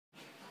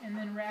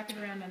wrap it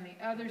around on the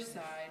other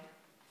side,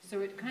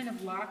 so it kind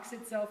of locks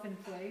itself in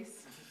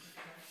place.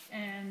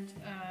 And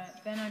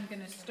then I'm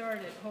going to start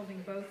it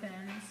holding both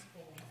ends,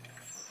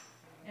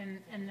 and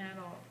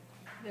that'll,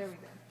 there we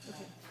go.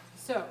 Okay.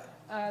 So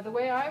the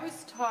way I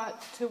was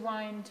taught to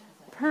wind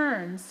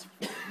perns,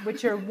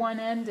 which are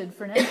one-ended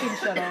for an emptying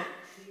shuttle,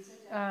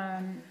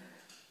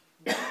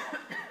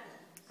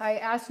 I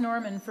asked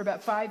Norman for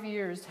about 5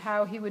 years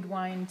how he would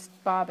wind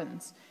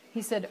bobbins.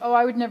 He said, "Oh,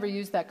 I would never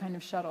use that kind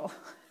of shuttle."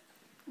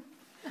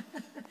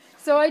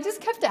 So I just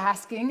kept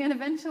asking, and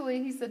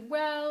eventually he said,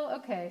 "Well,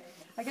 okay,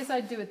 I guess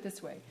I'd do it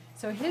this way."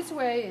 So his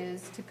way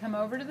is to come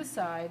over to the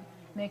side,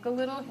 make a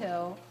little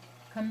hill,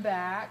 come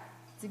back,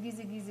 ziggy,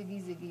 ziggy,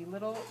 ziggy, ziggy,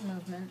 little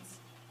movements,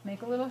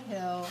 make a little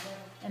hill,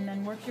 and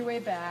then work your way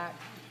back,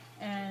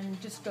 and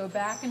just go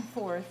back and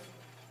forth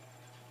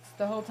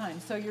the whole time.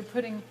 So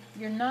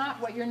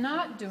what you're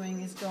not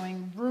doing is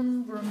going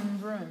vroom, vroom,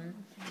 vroom.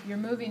 You're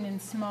moving in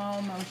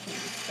small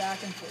motions,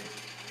 back and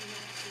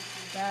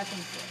forth, back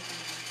and forth.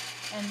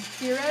 And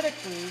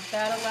theoretically,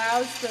 that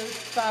allows the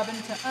bobbin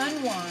to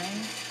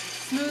unwind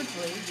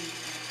smoothly,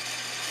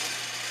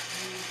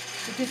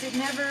 because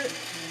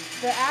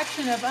the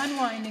action of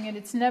unwinding it,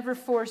 it's never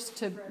forced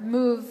to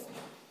move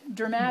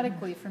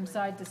dramatically from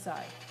side to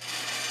side.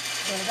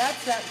 So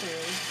that's that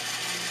theory.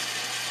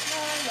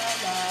 La, la,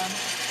 la.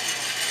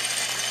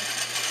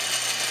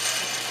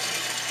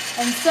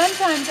 And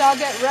sometimes I'll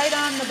get right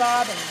on the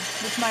bobbin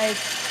with my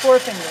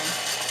forefinger.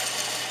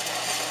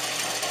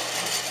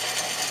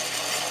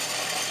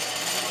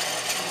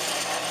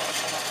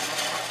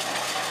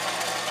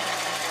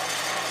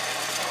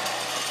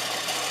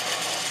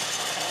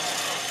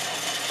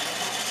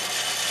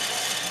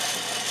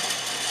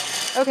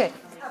 Okay,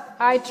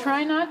 I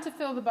try not to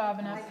fill the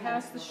bobbin up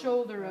past the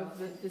shoulder of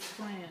this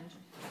flange,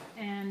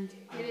 and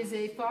it is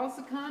a false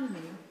economy,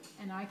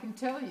 and I can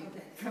tell you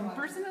from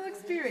personal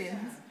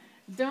experience,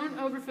 don't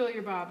overfill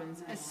your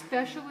bobbins,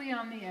 especially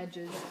on the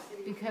edges,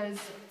 because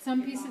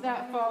some piece of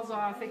that falls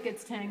off, it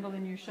gets tangled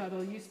in your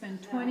shuttle, you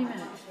spend 20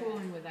 minutes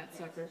fooling with that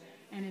sucker,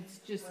 and it's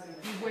just,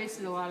 you've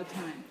wasted a lot of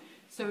time.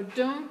 So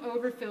don't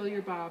overfill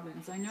your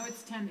bobbins. I know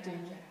it's tempting.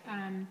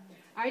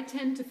 I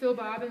tend to fill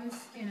bobbins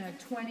in a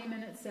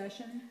 20-minute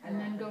session and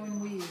then go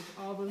and weave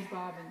all those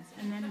bobbins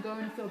and then go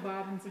and fill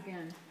bobbins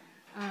again.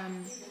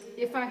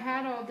 If I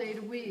had all day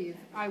to weave,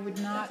 I would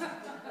not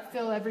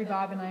fill every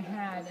bobbin I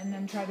had and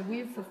then try to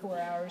weave for 4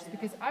 hours,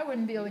 because I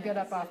wouldn't be able to get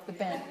up off the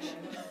bench.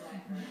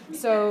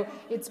 So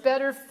it's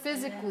better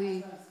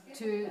physically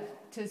to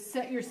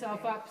set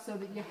yourself up so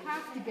that you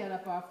have to get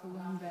up off the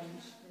loom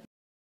bench.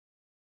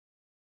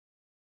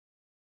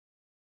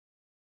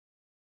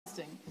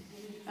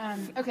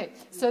 Okay,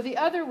 so the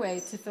other way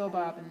to fill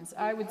bobbins,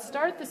 I would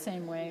start the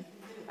same way.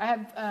 I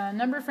have a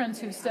number of friends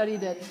who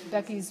studied at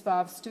Becky's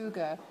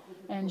Vovstuga,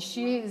 and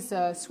she is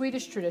a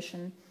Swedish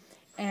tradition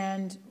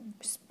and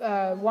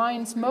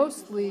winds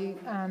mostly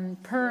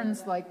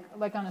perns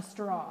like on a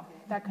straw,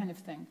 that kind of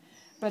thing.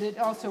 But it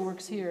also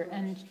works here.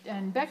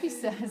 And Becky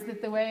says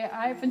that the way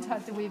I've been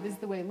taught to weave is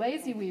the way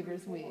lazy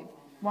weavers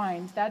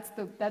wind. That's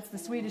the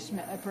Swedish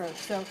approach.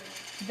 So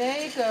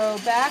they go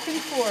back and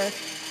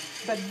forth,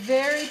 but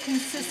very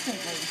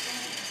consistently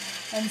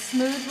and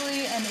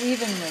smoothly and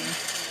evenly.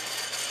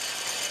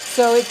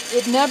 So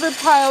it never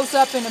piles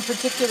up in a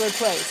particular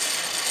place.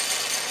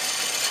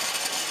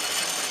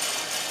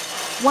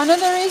 One of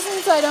the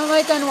reasons I don't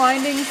like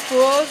unwinding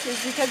spools is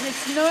because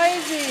it's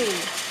noisy.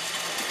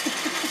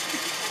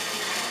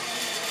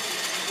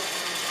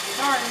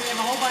 Sorry, we have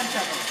a whole bunch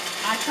of them.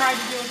 I tried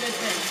to do a good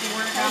thing. See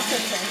where it got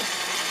me?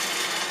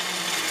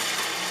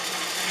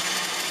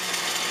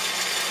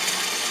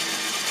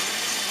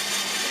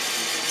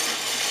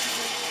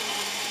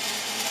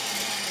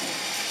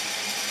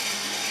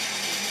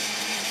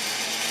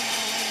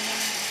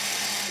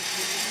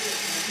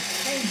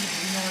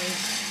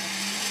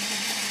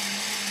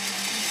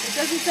 It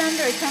doesn't sound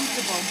very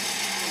comfortable.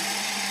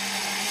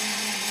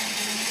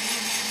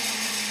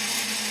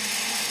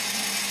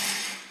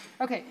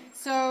 Okay,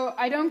 so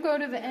I don't go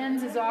to the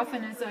ends as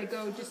often as I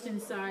go just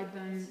inside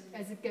them.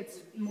 As it gets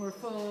more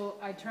full,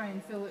 I try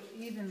and fill it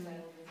evenly.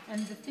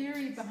 And the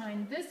theory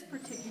behind this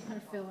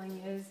particular filling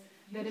is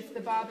that if the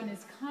bobbin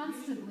is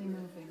constantly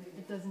moving,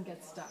 it doesn't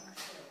get stuck.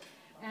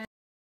 And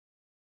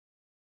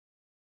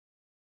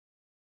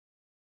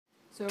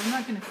so I'm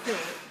not going to fill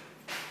it.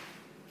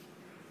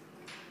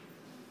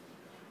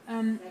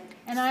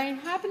 And I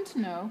happen to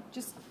know,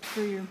 just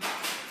for your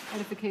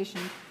edification,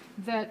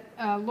 that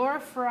Laura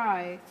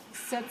Fry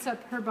sets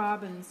up her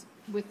bobbins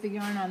with the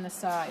yarn on the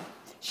side.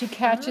 She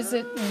catches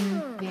it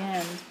in the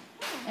end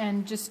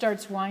and just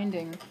starts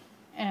winding,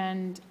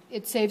 and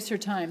it saves her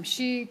time.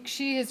 She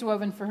is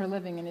woven for her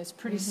living and is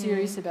pretty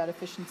serious about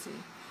efficiency.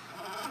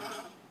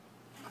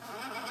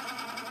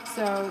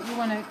 So you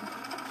want to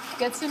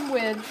get some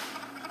width,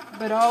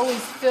 but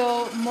always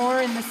fill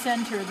more in the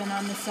center than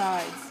on the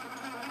sides.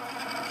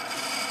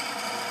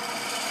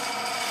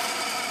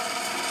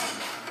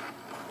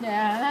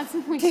 Yeah,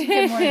 we should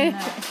get more than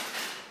that.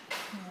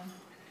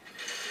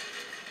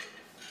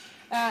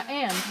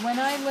 And when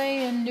I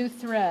lay in new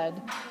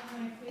thread,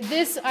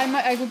 this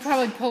I would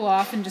probably pull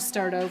off and just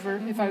start over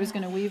if I was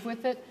going to weave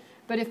with it.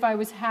 But if I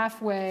was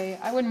halfway,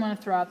 I wouldn't want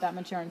to throw out that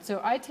much yarn.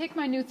 So I take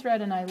my new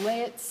thread and I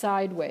lay it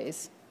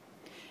sideways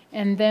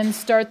and then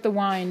start the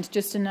wind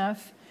just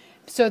enough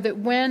so that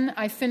when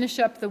I finish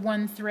up the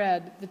one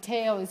thread, the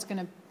tail is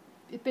going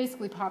to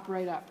basically pop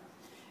right up.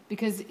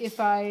 Because if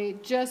I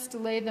just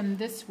lay them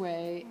this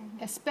way,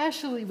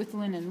 especially with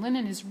linen,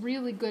 linen is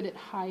really good at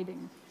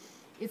hiding.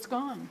 It's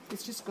gone.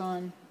 It's just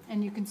gone.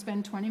 And you can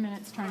spend 20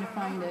 minutes trying to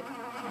find it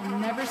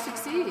and never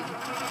succeed.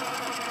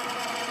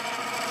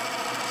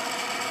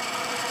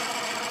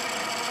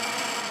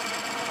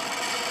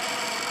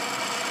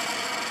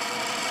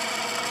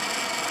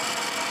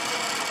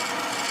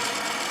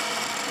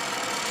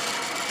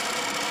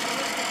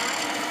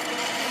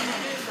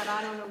 But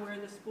I don't know where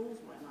the spools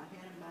went. I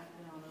had them back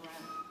there on the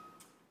rack.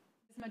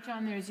 As much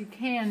on there as you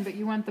can, but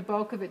you want the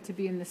bulk of it to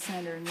be in the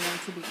center and you want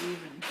it to be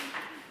even.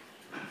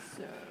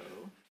 So...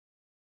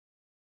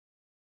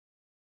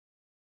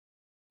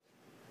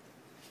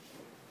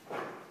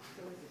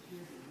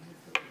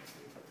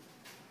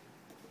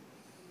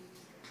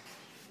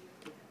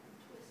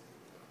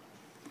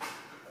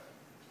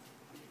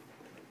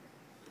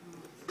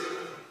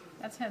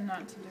 That's how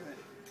not to do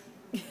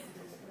it.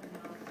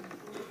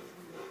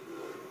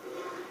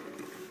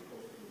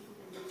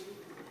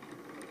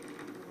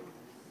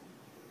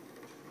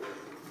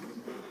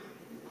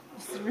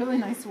 It's a really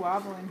nice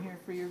wobble in here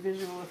for your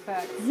visual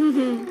effects.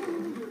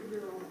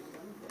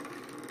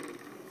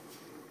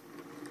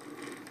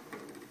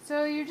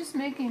 So you're just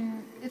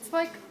making, it's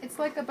like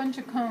a bunch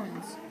of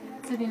cones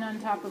sitting on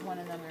top of one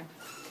another.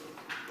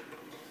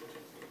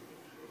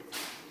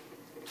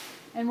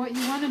 And what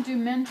you want to do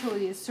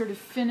mentally is sort of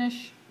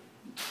finish,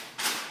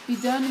 be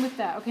done with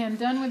that. Okay, I'm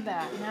done with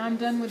that. Now I'm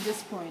done with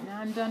this point. Now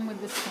I'm done with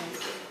this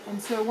point.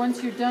 And so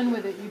once you're done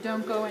with it, you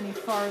don't go any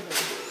farther.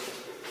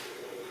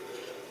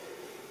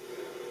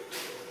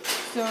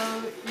 So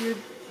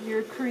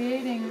you're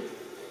creating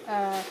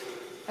a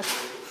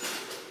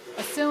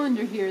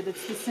cylinder here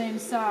that's the same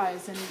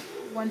size, and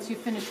once you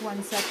finish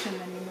one section,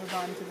 then you move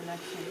on to the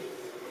next one.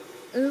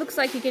 It looks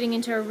like you're getting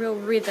into a real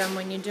rhythm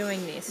when you're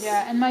doing this.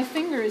 Yeah, and my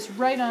finger is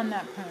right on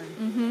that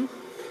pern.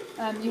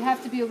 You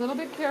have to be a little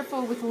bit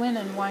careful with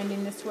linen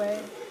winding this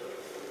way,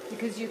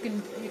 because you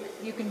can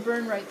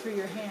burn right through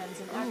your hands.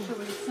 And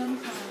actually,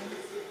 sometimes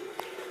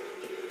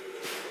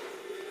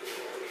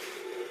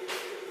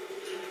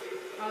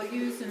I'll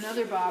use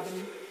another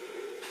bobbin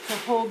to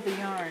hold the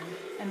yarn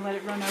and let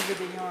it run over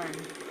the yarn.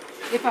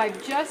 If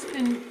I've just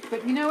been,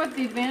 but you know what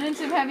the advantage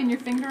of having your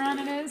finger on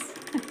it is?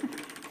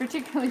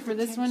 Particularly for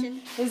this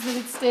one, is that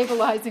it's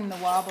stabilizing the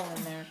wobble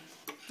in there.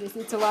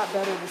 It's a lot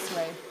better this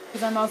way,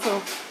 because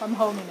I'm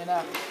holding it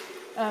up.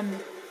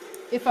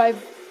 If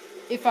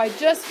I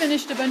just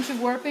finished a bunch of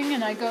warping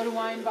and I go to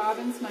wind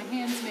bobbins, my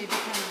hands may be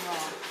kind of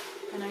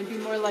raw, and I'd be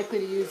more likely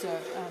to use a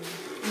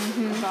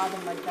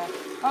bobbin like that.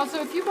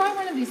 Also, if you buy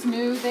one of these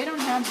new, they don't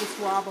have this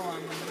wobble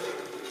on them.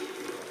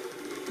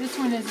 This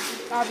one is,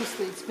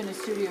 obviously, it's been a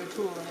studio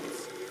tool, and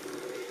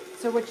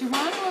so what you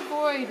want to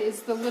avoid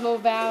is the little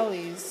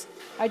valleys.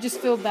 I just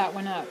filled that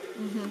one up,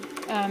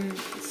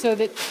 so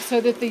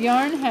that the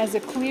yarn has a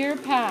clear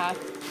path.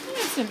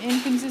 There's some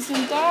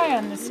inconsistent dye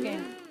on the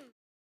skin.